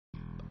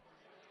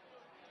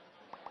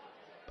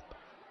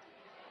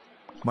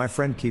My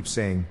friend keeps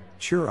saying,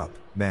 cheer up,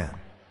 man.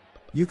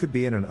 You could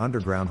be in an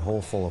underground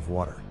hole full of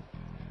water.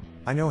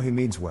 I know he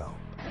means well.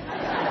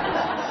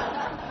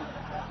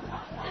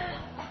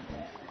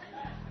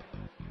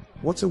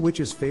 What's a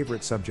witch's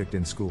favorite subject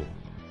in school?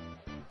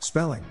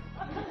 Spelling.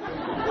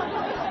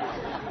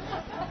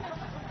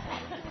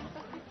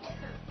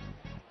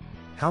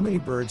 How many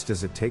birds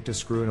does it take to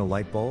screw in a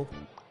light bulb?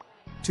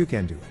 2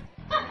 can do it.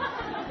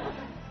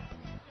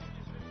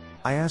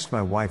 I asked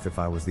my wife if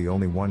I was the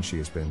only one she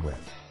has been with.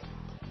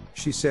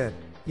 She said,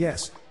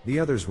 yes, the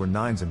others were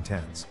 9s and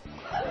 10s.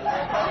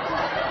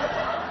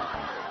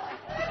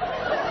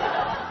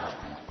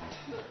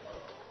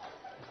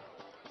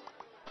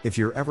 If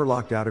you're ever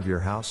locked out of your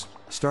house,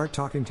 start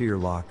talking to your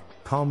lock,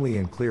 calmly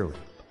and clearly.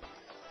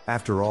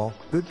 After all,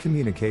 good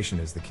communication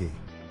is the key.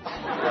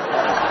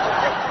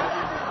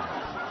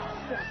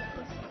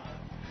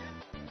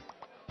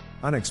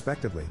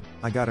 Unexpectedly,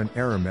 I got an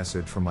error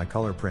message from my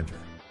color printer.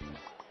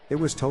 It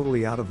was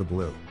totally out of the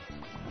blue.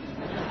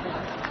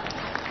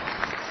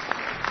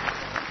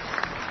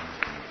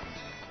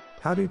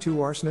 How do 2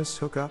 arsonists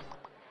hook up?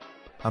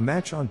 A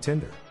match on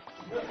Tinder.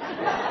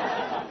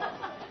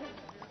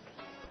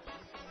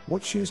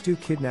 What shoes do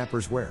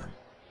kidnappers wear?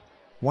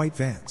 White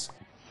Vans.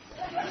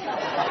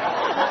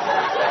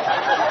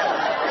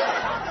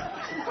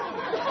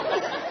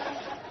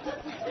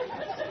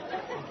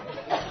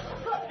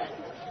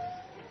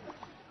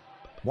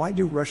 Why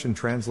do Russian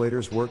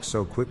translators work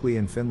so quickly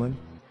in Finland?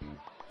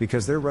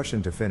 Because they're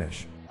Russian to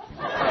Finnish.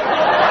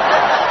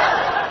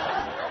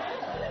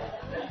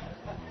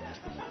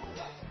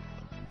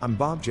 I'm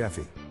Bob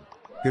Jeffy.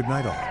 Good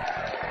night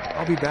all.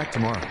 I'll be back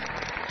tomorrow.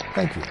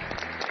 Thank you.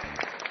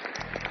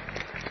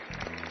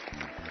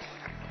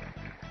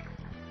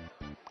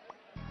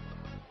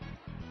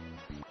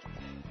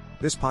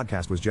 This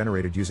podcast was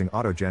generated using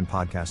AutoGen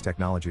podcast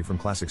technology from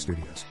Classic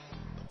Studios.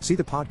 See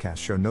the podcast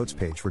show notes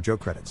page for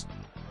joke credits.